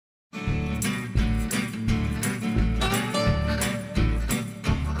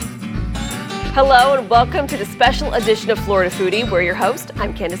Hello and welcome to the special edition of Florida Foodie. We're your host.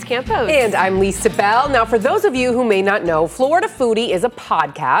 I'm Candace Campos. And I'm Lisa Bell. Now, for those of you who may not know, Florida Foodie is a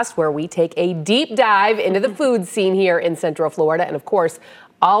podcast where we take a deep dive into the food scene here in Central Florida and, of course,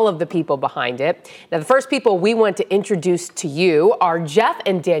 all of the people behind it. Now, the first people we want to introduce to you are Jeff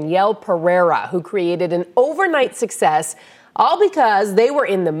and Danielle Pereira, who created an overnight success, all because they were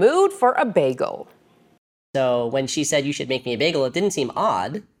in the mood for a bagel. So when she said you should make me a bagel, it didn't seem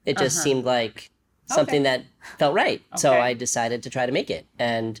odd. It just seemed like something that felt right. Okay. So I decided to try to make it.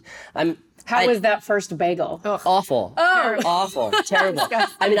 And How was that first bagel? Awful. Awful. Terrible.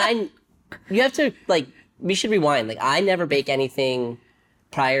 I mean, you have to, we should rewind. Like, I never bake anything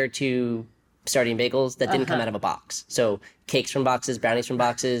prior to starting bagels that didn't come out of a box. So cakes from boxes, brownies from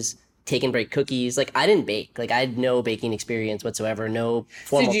boxes, take and break cookies. Like, I didn't bake. Like, I had no baking experience whatsoever, no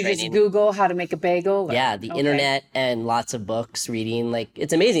formal training. So did you just Google how to make a bagel? Yeah, the internet and lots of books, reading. Like,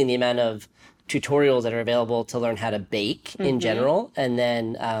 it's amazing the amount of tutorials that are available to learn how to bake in general. And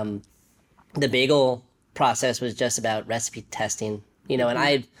then the bagel process was just about recipe testing, you know, and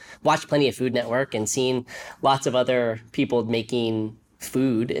I'd watched plenty of Food Network and seen lots of other people making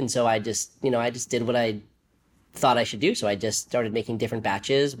food. And so I just did what I thought I should do. So I just started making different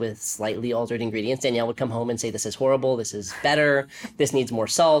batches with slightly altered ingredients. Danielle would come home and say, this is horrible, this is better, this needs more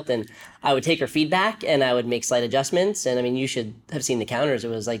salt. And I would take her feedback and I would make slight adjustments. And I mean, you should have seen the counters. It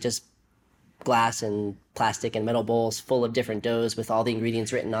was like just glass and plastic and metal bowls full of different doughs with all the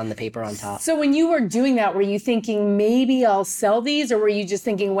ingredients written on the paper on top. So when you were doing that, were you thinking maybe I'll sell these, or were you just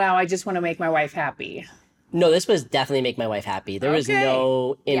thinking, wow, I just want to make my wife happy? No, this was definitely make my wife happy. There was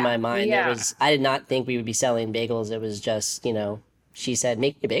no in my mind. Yeah. I did not think we would be selling bagels. It was just, you know, she said,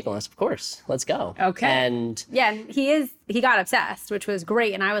 make me a bagel. I said, of course, let's go. Okay. And yeah, he got obsessed, which was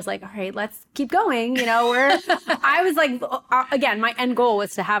great. And I was like, all right, let's keep going. You know, I was like, again, my end goal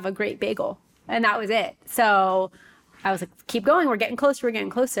was to have a great bagel. And that was it. So I was like, keep going. We're getting closer. We're getting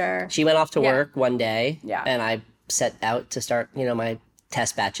closer. She went off to work one day. Yeah. And I set out to start, you know, my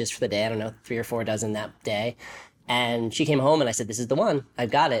test batches for the day. I don't know, 3 or 4 dozen that day. And she came home and I said, this is the one.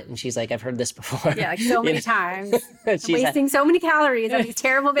 I've got it. And she's like, I've heard this before. Yeah, like so many times. Wasting so many calories on these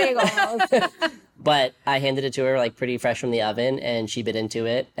terrible bagels. But I handed it to her like pretty fresh from the oven and she bit into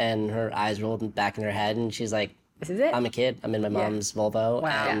it and her eyes rolled back in her head and she's like, this is it. I'm a kid. I'm in my mom's Volvo.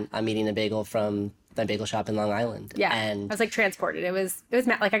 Wow. And I'm eating a bagel from the bagel shop in Long Island. Yeah. And I was like transported. It was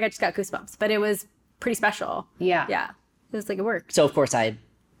like I just got goosebumps, but it was pretty special. Yeah. Yeah. It was like it worked. So of course I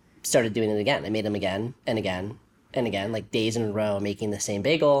started doing it again. I made them again and again and again, like days in a row, making the same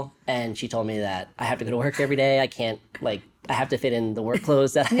bagel. And she told me that I have to go to work every day. I can't I have to fit in the work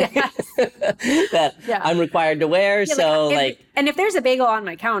clothes that I'm required to wear. Yeah, so and if there's a bagel on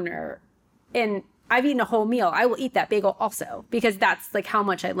my counter and I've eaten a whole meal, I will eat that bagel also because that's like how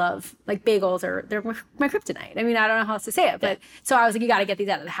much I love like bagels they're my kryptonite. I mean, I don't know how else to say it, but so I was like, you got to get these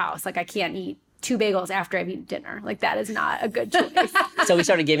out of the house. Like I can't eat 2 bagels after I've eaten dinner. Like that is not a good choice. So we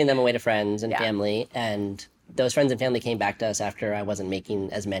started giving them away to friends and family, and those friends and family came back to us after I wasn't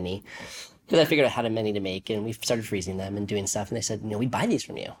making as many because I figured out how many to make, and we started freezing them and doing stuff. And they said, you know, we buy these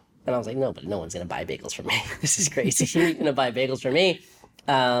from you. And I was like, no, but no one's going to buy bagels from me. This is crazy. You're going to buy bagels from me.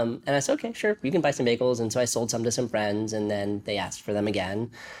 And I said, okay, sure, you can buy some bagels. And so I sold some to some friends, and then they asked for them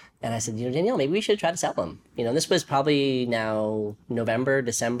again. And I said, you know, Danielle, maybe we should try to sell them. You know, this was probably now November,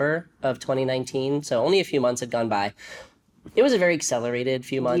 December of 2019. So only a few months had gone by. It was a very accelerated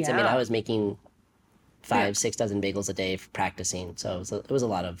few months. I mean, I was making 5-6 dozen bagels a day for practicing. So it was a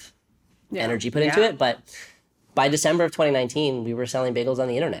lot of energy put into it. But by December of 2019, we were selling bagels on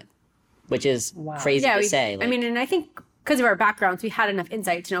the internet, which is crazy to say. I mean, and I think because of our backgrounds, we had enough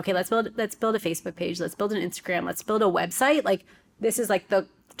insight to know, okay, let's build a Facebook page. Let's build an Instagram. Let's build a website. Like this is like the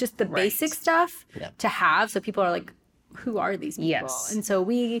basic stuff to have. So people are like, who are these people? Yes. And so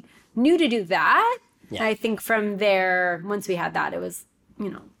we knew to do that. Yeah. And I think from there, once we had that, it was, you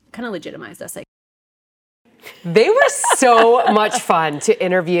know, kind of legitimized us. Like, They were so much fun to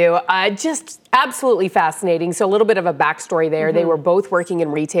interview. Just absolutely fascinating. So a little bit of a backstory there. They were both working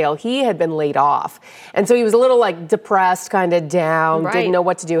in retail. He had been laid off. And so he was a little like depressed, kind of down, didn't know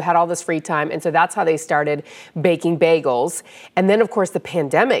what to do, had all this free time. And so that's how they started baking bagels. And then, of course, the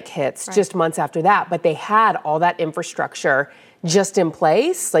pandemic hits just months after that. But they had all that infrastructure just in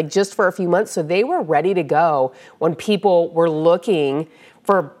place, like just for a few months. So they were ready to go when people were looking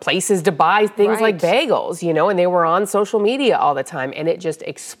for places to buy things like bagels, you know, and they were on social media all the time, and it just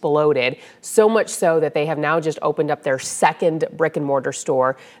exploded. So much so that they have now just opened up their second brick and mortar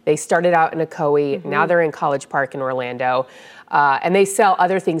store. They started out in Ocoee, now they're in College Park in Orlando. And they sell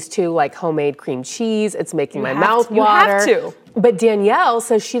other things too, like homemade cream cheese. It's making my mouth You water. have to. But Danielle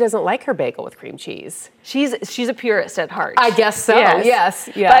says she doesn't like her bagel with cream cheese. She's a purist at heart. I guess so. Yes.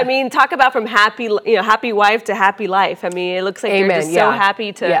 Yeah. But I mean, talk about from happy wife to happy life. I mean, it looks like they're just so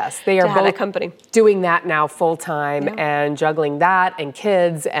happy to they are to have both that company. doing that now full time and juggling that and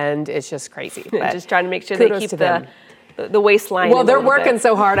kids, and it's just crazy. But Just trying to make sure they keep the waistline. well, in a they're little working bit.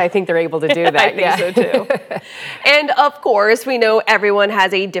 so hard. I think they're able to do that. I think so too. And of course, we know everyone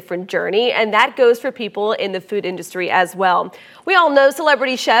has a different journey, and that goes for people in the food industry as well. We all know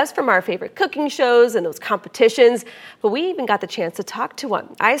celebrity chefs from our favorite cooking shows and those competitions, but we even got the chance to talk to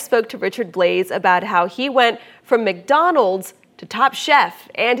one. I spoke to Richard Blais about how he went from McDonald's to Top Chef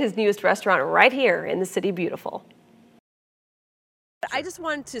and his newest restaurant right here in the City Beautiful. I just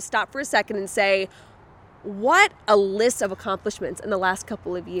wanted to stop for a second and say, what a list of accomplishments in the last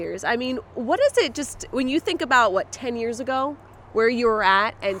couple of years. I mean, what is it just when you think about 10 years ago, where you were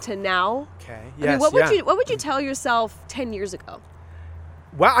at and to now? Okay. I Yes. mean, what would you tell yourself 10 years ago?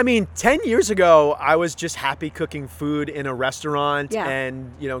 Well, I mean, 10 years ago, I was just happy cooking food in a restaurant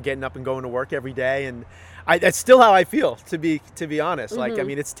and, getting up and going to work every day. And that's still how I feel, to be honest. Like, I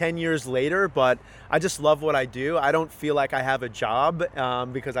mean, it's 10 years later, but I just love what I do. I don't feel like I have a job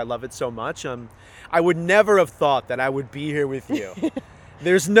because I love it so much. I would never have thought that I would be here with you.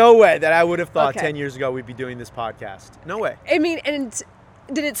 There's no way that I would have thought 10 years ago we'd be doing this podcast. No way. I mean, and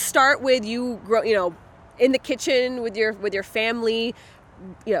did it start with you in the kitchen with your family,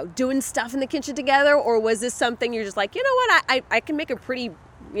 doing stuff in the kitchen together, or was this something you're just like, you know what, I can make a pretty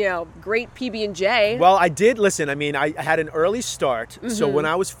great PB&J? Well, I did. Listen, I mean, I had an early start. So when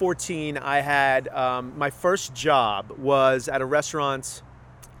I was 14, I had my first job was at a restaurant.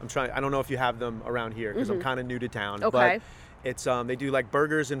 I don't know if you have them around here because I'm kind of new to town. Okay. But it's they do like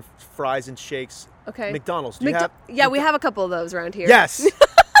burgers and fries and shakes. Okay. McDonald's. Do you have? Yeah, we have a couple of those around here. Yes.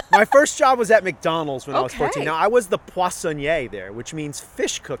 My first job was at McDonald's when I was 14. Okay. Now, I was the poissonnier there, which means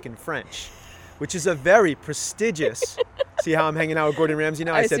fish cook in French, which is a very prestigious. See how I'm hanging out with Gordon Ramsay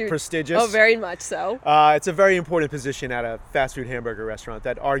now? I said prestigious. Oh, very much so. It's a very important position at a fast food hamburger restaurant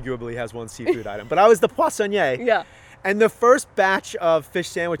that arguably has one seafood item. But I was the poissonnier. Yeah. And the first batch of fish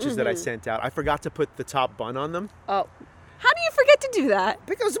sandwiches that I sent out, I forgot to put the top bun on them. Oh. How do you forget to do that?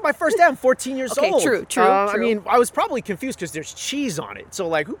 Because it's my first day. I'm 14 years Okay, old. true. I mean, I was probably confused because there's cheese on it. So,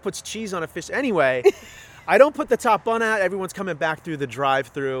 like, who puts cheese on a fish? Anyway, I don't put the top bun out. Everyone's coming back through the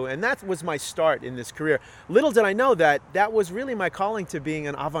drive-thru. And that was my start in this career. Little did I know that was really my calling to being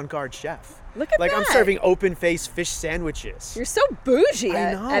an avant-garde chef. Look at like, that. I'm serving open-faced fish sandwiches. You're so bougie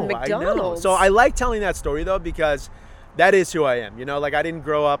at McDonald's. I know. So I like telling that story, though, because that is who I am. Like, I didn't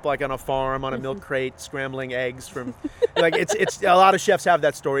grow up like on a farm on a milk crate scrambling eggs from like it's a lot of chefs have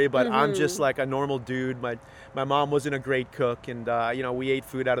that story, but I'm just like a normal dude. My mom wasn't a great cook, and we ate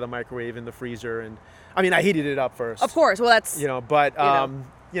food out of the microwave in the freezer, and I mean, I heated it up first. Of course. Well, that's you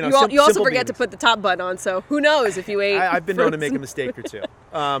also forget to put the top bun on, so who knows if you ate I've been known to make a mistake or two.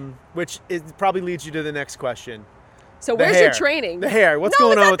 Which probably leads you to the next question. So where's your training? The hair. What's No,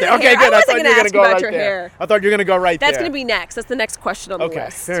 going it's on not with the that? Okay, hair. good. I I thought wasn't you were gonna going to ask go about right your there. hair. I thought you were going to go right there. That's going to be next. That's the next question on the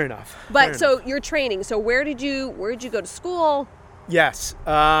list. Fair enough. But so your training. So where did you go to school? Yes.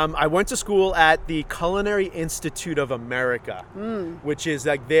 I went to school at the Culinary Institute of America, which is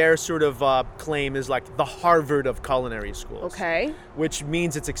like their sort of claim is like the Harvard of culinary schools. Okay. Which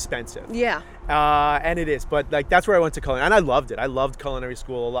means it's expensive. Yeah. And it is. But like that's where I went to culinary. And I loved it. I loved culinary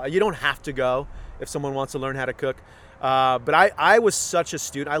school a lot. You don't have to go if someone wants to learn how to cook. But I was such a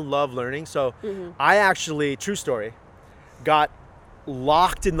student. I love learning. So I actually, true story, got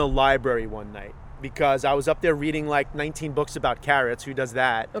locked in the library one night because I was up there reading like 19 books about carrots. Who does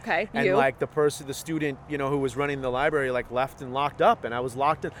that? Okay. And like the student, who was running the library like left and locked up, and I was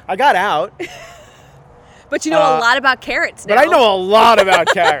locked in. I got out. But you know a lot about carrots now. But I know a lot about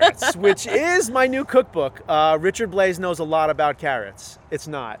carrots, which is my new cookbook. Richard Blais knows a lot about carrots. It's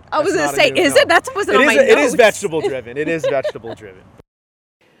not. I was going to say, is it? That wasn't on my notes. It is vegetable driven. It is vegetable driven.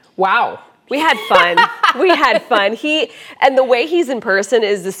 Wow. We had fun. And the way he's in person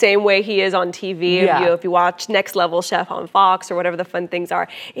is the same way he is on TV. Yeah. If you watch Next Level Chef on Fox or whatever the fun things are,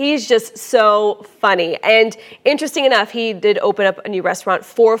 he's just so funny. And interesting enough, he did open up a new restaurant,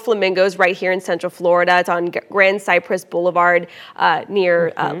 Four Flamingos, right here in Central Florida. It's on Grand Cypress in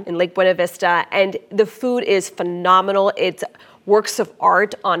Lake Buena Vista. And the food is phenomenal. It's works of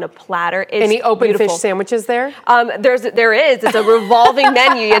art on a platter. It's Any open beautiful. fish sandwiches there? There is. It's a revolving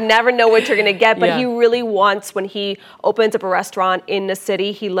menu. You never know what you're going to get. But Yeah. he really wants, when he opens up a restaurant in the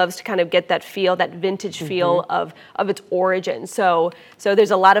city, he loves to kind of get that feel, that vintage feel of its origin. So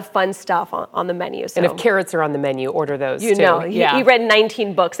there's a lot of fun stuff on the menu. So. And if carrots are on the menu, order those You too. know, he read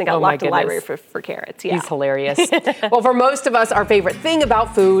 19 books and got Oh, my locked in the library goodness. for carrots. Yeah. He's hilarious. Well, for most of us, our favorite thing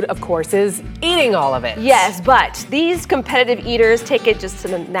about food, of course, is eating all of it. Yes, but these competitive eaters take it just to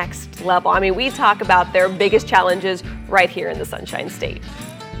the next level. I mean, we talk about their biggest challenges right here in the Sunshine State.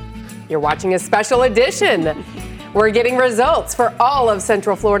 You're watching a special edition. We're getting results for all of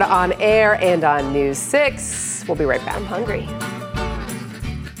Central Florida on air and on News 6. We'll be right back. I'm hungry.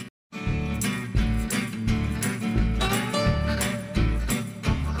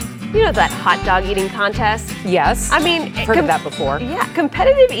 You know that hot dog eating contest? Yes. I mean, I've heard of that before. Yeah,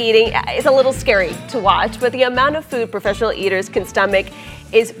 competitive eating is a little scary to watch, but the amount of food professional eaters can stomach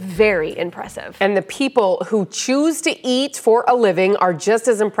is very impressive. And the people who choose to eat for a living are just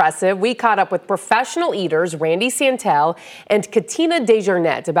as impressive. We caught up with professional eaters Randy Santel and Katina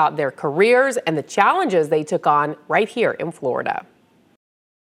Desjardins about their careers and the challenges they took on right here in Florida.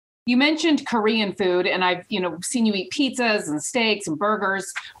 You mentioned Korean food, and I've seen you eat pizzas and steaks and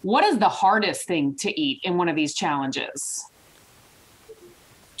burgers. What is the hardest thing to eat in one of these challenges?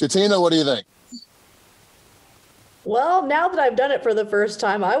 Katina, what do you think? Well, now that I've done it for the first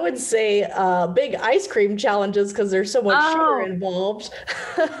time, I would say big ice cream challenges because there's so much sugar involved.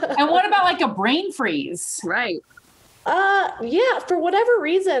 And what about like a brain freeze? Right. Yeah, for whatever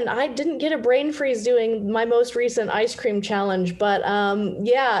reason, I didn't get a brain freeze doing my most recent ice cream challenge, but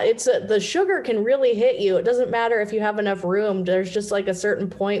yeah, the sugar can really hit you. It doesn't matter if you have enough room. There's just like a certain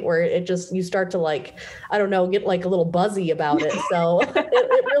point where you start to like, I don't know, get like a little buzzy about it. So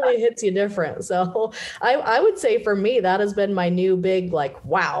it really hits you different. So I would say for me, that has been my new big, like,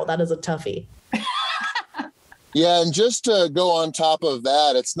 wow, that is a toughie. Yeah, and just to go on top of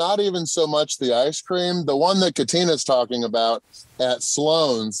that, it's not even so much the ice cream. The one that Katina's talking about at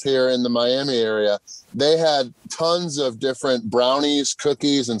Sloan's here in the Miami area, they had tons of different brownies,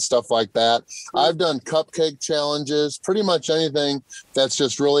 cookies, and stuff like that. I've done cupcake challenges, pretty much anything that's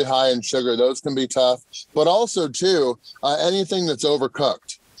just really high in sugar. Those can be tough. But also, too, anything that's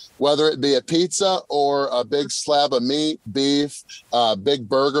overcooked. Whether it be a pizza or a big slab of meat, beef, big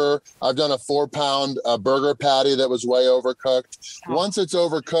burger. I've done a 4-pound burger patty that was way overcooked. Once it's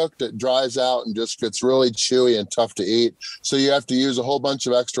overcooked, it dries out and just gets really chewy and tough to eat. So you have to use a whole bunch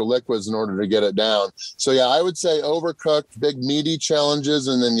of extra liquids in order to get it down. So yeah, I would say overcooked, big meaty challenges,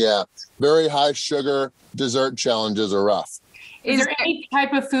 and then yeah, very high sugar dessert challenges are rough. Is there any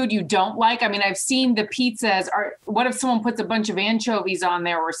type of food you don't like? I mean, I've seen the pizzas. What if someone puts a bunch of anchovies on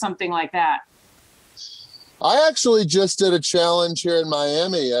there or something like that? I actually just did a challenge here in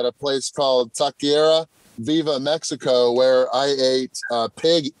Miami at a place called Taqueria Viva Mexico, where I ate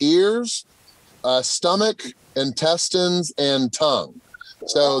pig ears, stomach, intestines, and tongue.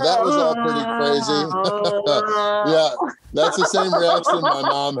 So that was all pretty crazy. Yeah, that's the same reaction my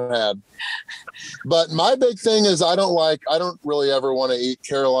mom had. But my big thing is I don't really ever want to eat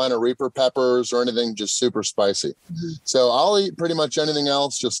Carolina Reaper peppers or anything just super spicy. So I'll eat pretty much anything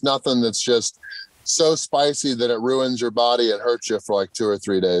else, just nothing that's just so spicy that it ruins your body and hurts you for like 2 or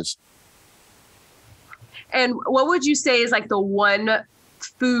 3 days. And what would you say is like the one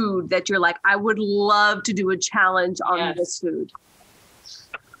food that you're like, I would love to do a challenge on this food?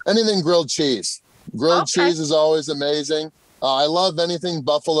 Anything grilled cheese. Grilled cheese is always amazing. I love anything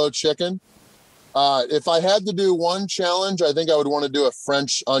buffalo chicken. If I had to do one challenge, I think I would want to do a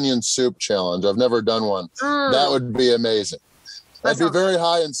French onion soup challenge. I've never done one. That would be amazing. That'd be very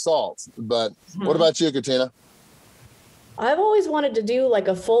high in salt. But what about you, Katina? I've always wanted to do like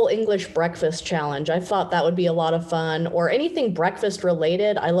a full English breakfast challenge. I thought that would be a lot of fun, or anything breakfast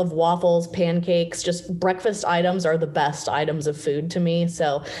related. I love waffles, pancakes, just breakfast items are the best items of food to me.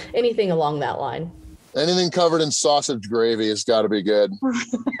 So anything along that line. Anything covered in sausage gravy has got to be good.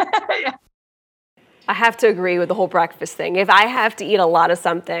 I have to agree with the whole breakfast thing. If I have to eat a lot of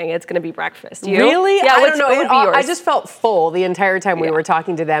something, it's going to be breakfast. You? Really? Yeah, I don't know. What would be yours? I just felt full the entire time we were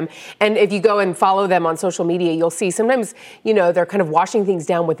talking to them. And if you go and follow them on social media, you'll see sometimes, they're kind of washing things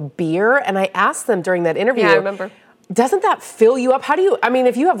down with beer. And I asked them during that interview. Yeah, I remember. Doesn't that fill you up?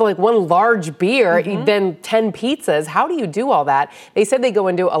 If you have like one large beer, then 10 pizzas, how do you do all that? They said they go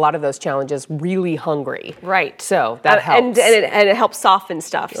into a lot of those challenges really hungry. Right. So that helps. And it helps soften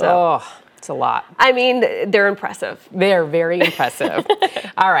stuff. So. Oh. It's a lot. I mean, they're impressive. They're very impressive.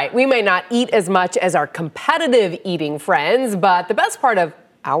 All right, we may not eat as much as our competitive eating friends, but the best part of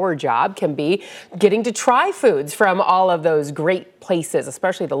our job can be getting to try foods from all of those great places,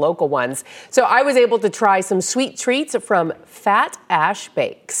 especially the local ones. So I was able to try some sweet treats from Fat Ash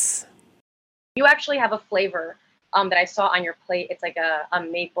Bakes. You actually have a flavor that I saw on your plate. It's like a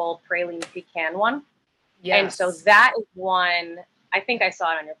maple praline pecan one. Yes. And so that is one, I think I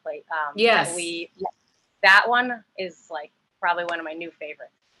saw it on your plate. Yes. That one is like probably one of my new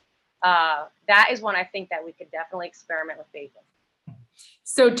favorites. That is one I think that we could definitely experiment with bacon.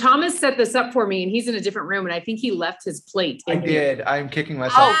 So Thomas set this up for me, and he's in a different room, and I think he left his plate. I did. I'm kicking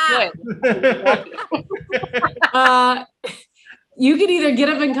myself. Oh, good. You can either get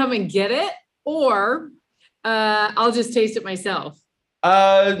up and come and get it, or I'll just taste it myself.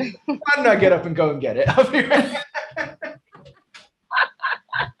 Why don't I get up and go and get it? I'll be right back.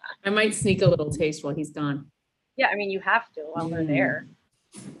 I might sneak a little taste while he's gone. Yeah, I mean, you have to while we're there.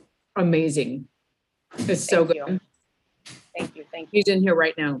 Amazing. It's so Thank good. you. Thank you. He's in here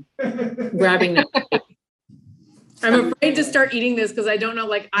right now, grabbing that. I'm afraid to start eating this because I don't know,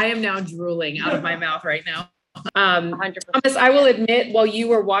 like I am now drooling out of my mouth right now. 100%. Thomas, I will admit, while you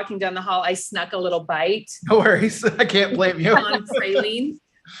were walking down the hall, I snuck a little bite. No worries. I can't blame you. On praline.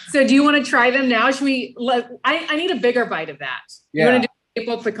 So do you want to try them now? Should we I need a bigger bite of that. Yeah. You want to do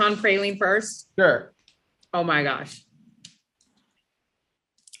maple pecan praline first? Sure. Oh my gosh.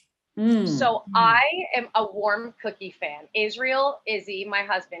 So I am a warm cookie fan. Izzy, my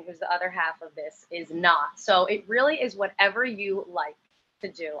husband, who's the other half of this, is not. So it really is whatever you like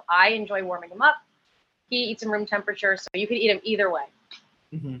to do. I enjoy warming them up. He eats them room temperature, so you can eat them either way.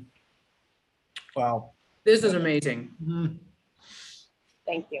 Mm-hmm. Wow. This is amazing. Mm-hmm.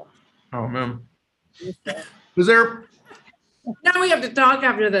 Thank you. Oh, man. Is there... Now we have to talk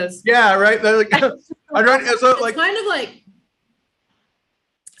after this. Yeah, right? I'm trying, so, like, it's kind of like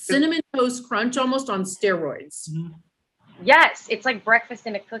Cinnamon Toast Crunch almost on steroids. Yes, it's like breakfast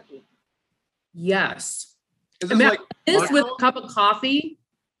in a cookie. Yes. Is this like this with a cup of coffee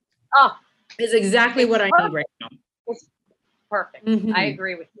is exactly what I need right now. It's perfect. Mhm. I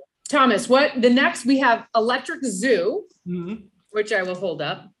agree with you. Thomas, the next we have Electric Zoo, which I will hold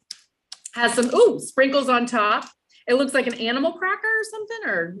up. Has some sprinkles on top. It looks like an animal cracker or something,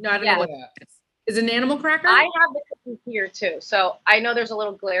 or no, I don't know what that is. Is it an animal cracker? I have the cookies here too. So I know there's a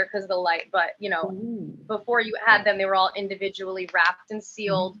little glare because of the light, but before you had them, they were all individually wrapped and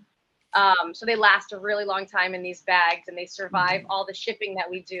sealed. So they last a really long time in these bags and they survive all the shipping that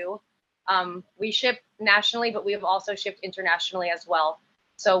we do. We ship nationally, but we have also shipped internationally as well.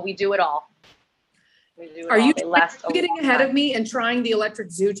 So we do it all. Are you getting ahead of me and trying the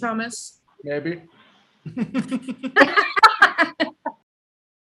Electric Zoo, Thomas? Maybe.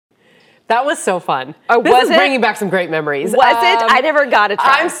 That was so fun. Was is it? bringing back some great memories. Was it? I never got to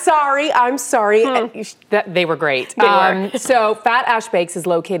try. I'm sorry. They were great. They were. So Fat Ash Bakes is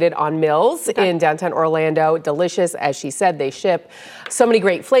located on Mills in downtown Orlando. Delicious. As she said, they ship so many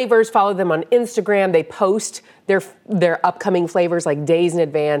great flavors. Follow them on Instagram. They post their upcoming flavors like days in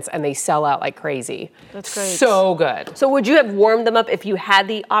advance, and they sell out like crazy. That's great. So good. So would you have warmed them up if you had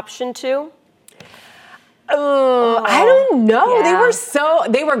the option to? I don't know. Yeah.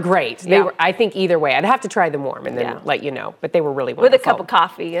 They were great. I think either way. I'd have to try them warm and then let you know. But they were really wonderful. With a cup of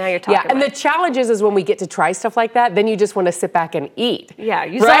coffee. Now you're talking about. And the challenge is when we get to try stuff like that, then you just want to sit back and eat. Yeah,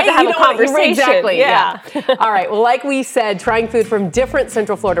 you still have to have a conversation. Exactly. Yeah. All right. Well, like we said, trying food from different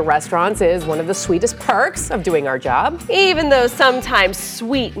Central Florida restaurants is one of the sweetest perks of doing our job. Even though sometimes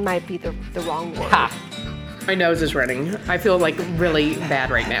sweet might be the wrong word. My nose is running. I feel like really bad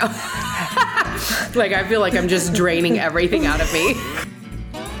right now. Like I feel like I'm just draining everything out of me.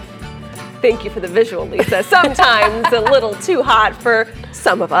 Thank you for the visual, Lisa. Sometimes a little too hot for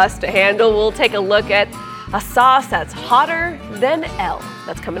some of us to handle. We'll take a look at a sauce that's hotter than L.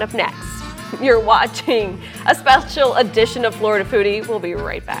 That's coming up next. You're watching a special edition of Florida Foodie. We'll be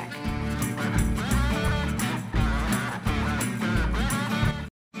right back.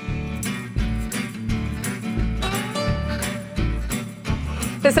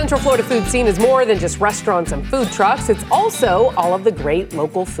 The Central Florida food scene is more than just restaurants and food trucks. It's also all of the great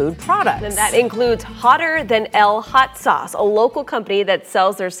local food products. And that includes Hotter Than L Hot Sauce, a local company that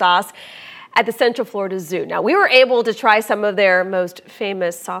sells their sauce at the Central Florida Zoo. Now, we were able to try some of their most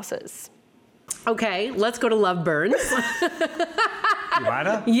famous sauces. Okay, let's go to Love Burns.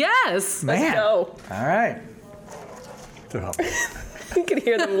 Lida? Yes. Man. Let's go. All right. You can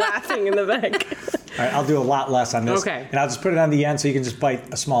hear them laughing in the back. All right, I'll do a lot less on this. Okay. And I'll just put it on the end so you can just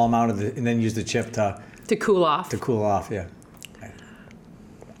bite a small amount of it and then use the chip to cool off. To cool off, yeah.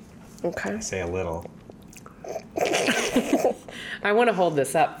 Okay. I say a little. I want to hold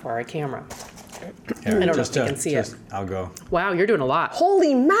this up for our camera. Here, I don't know if you can see it. I'll go. Wow, you're doing a lot.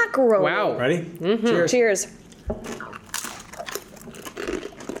 Holy mackerel. Wow. Ready? Mm-hmm. Cheers. Cheers.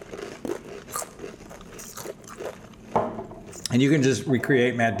 And you can just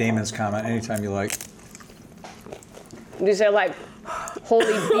recreate Matt Damon's comment anytime you like. Did you say like, holy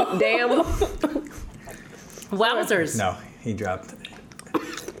beat damn? Wowzers. No, he dropped.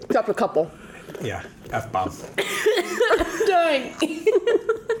 Dropped a couple. Yeah, F-bomb. Dang.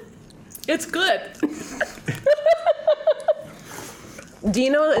 It's good.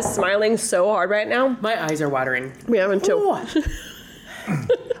 Dino is smiling so hard right now. My eyes are watering. We haven't too.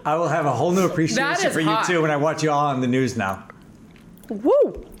 I will have a whole new appreciation for hot. you too when I watch you all on the news now.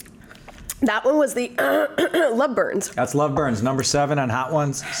 Woo! That one was the Love Burns. That's Love Burns, number 7 on Hot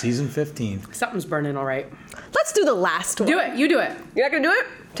Ones, season 15. Something's burning all right. Let's do the last one. Do it. You do it. You're not gonna do it?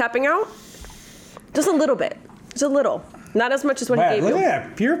 Tapping out? Just a little bit. Just a little. Not as much as what he gave Look you. at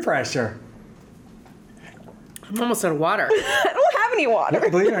that, peer pressure. I'm almost out of water. I don't have any water.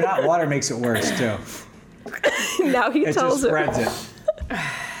 Believe it or not, water makes it worse too. Now he It tells just spreads it.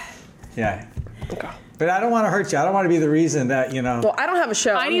 Yeah. But I don't want to hurt you. I don't want to be the reason that, you know. Well, I don't have a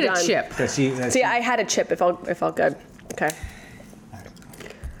show. I need a chip. See, I had a chip. It felt good. Okay.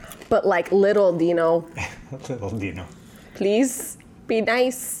 But like little Dino. Little Dino. Please be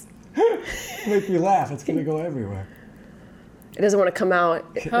nice. Make me laugh. It's going to go everywhere. It doesn't want to come out.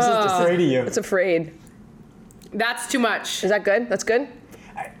 It's afraid of you. It's afraid. That's too much. Is that good? That's good?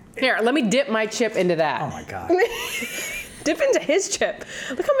 Here, let me dip my chip into that. Oh my God. Dip into his chip.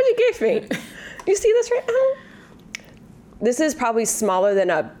 Look how much he gave me. You see this right now? This is probably smaller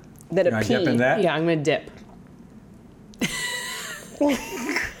than a pea. Dip in that? Yeah, I'm gonna dip.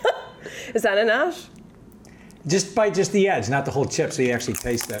 Is that enough? Just bite just the edge, not the whole chip, so you actually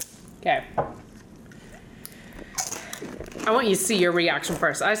taste it. Okay. I want you to see your reaction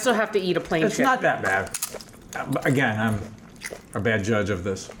first. I still have to eat a plain It's chip. not that bad. Again, I'm a bad judge of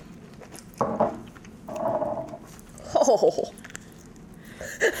this. Oh.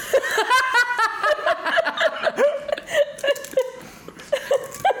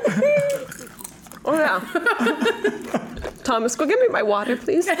 Oh yeah. Thomas, go get me my water,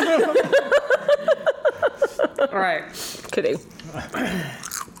 please. All right. Kidding.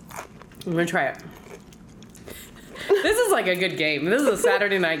 I'm gonna try it. This is like a good game. This is a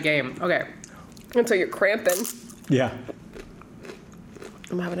Saturday night game. Okay. Until you're cramping. Yeah. I'm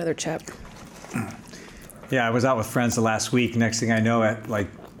gonna have another chip. Yeah, I was out with friends the last week. Next thing I know, at like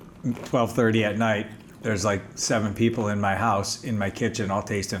 12:30 at night, there's like 7 people in my house, in my kitchen, all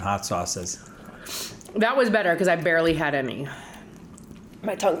tasting hot sauces. That was better because I barely had any.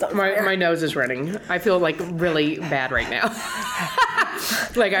 My tongue's on fire. My nose is running. I feel like really bad right now.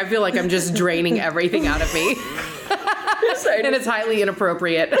 Like I feel like I'm just draining everything out of me. And it's highly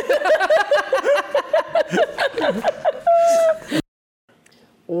inappropriate.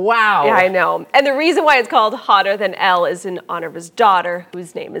 Wow. Yeah, I know. And the reason why it's called Hotter Than Elle is in honor of his daughter,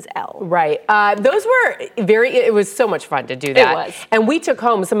 whose name is Elle. Right. Those were it was so much fun to do that. It was. And we took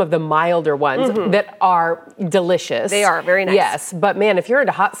home some of the milder ones that are delicious. They are very nice. Yes. But man, if you're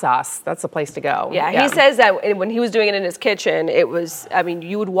into hot sauce, that's the place to go. Yeah, he says that when he was doing it in his kitchen, it was, I mean,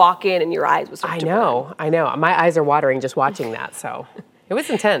 you would walk in and your eyes would start to burn. I know. My eyes are watering just watching that. So it was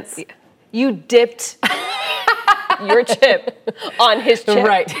intense. You dipped your chip on his chip.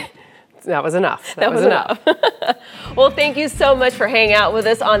 Right. That was enough. That was enough. Well, thank you so much for hanging out with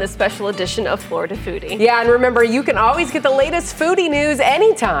us on this special edition of Florida Foodie. Yeah, and remember, you can always get the latest foodie news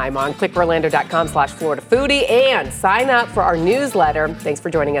anytime on clickorlando.com/FloridaFoodie and sign up for our newsletter. Thanks for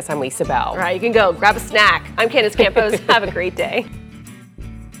joining us. I'm Lisa Bell. All right, you can go grab a snack. I'm Candace Campos. Have a great day.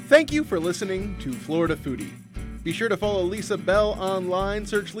 Thank you for listening to Florida Foodie. Be sure to follow Lisa Bell online.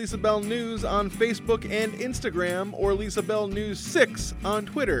 Search Lisa Bell News on Facebook and Instagram, or Lisa Bell News 6 on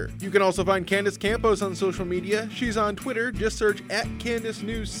Twitter. You can also find Candace Campos on social media. She's on Twitter. Just search @Candace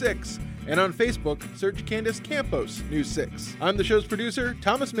News 6. And on Facebook, search Candace Campos News 6. I'm the show's producer,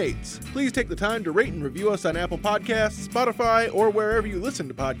 Thomas Mates. Please take the time to rate and review us on Apple Podcasts, Spotify, or wherever you listen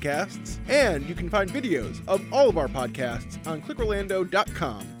to podcasts. And you can find videos of all of our podcasts on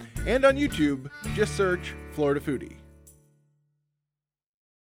clickorlando.com. And on YouTube, just search Florida Foodie.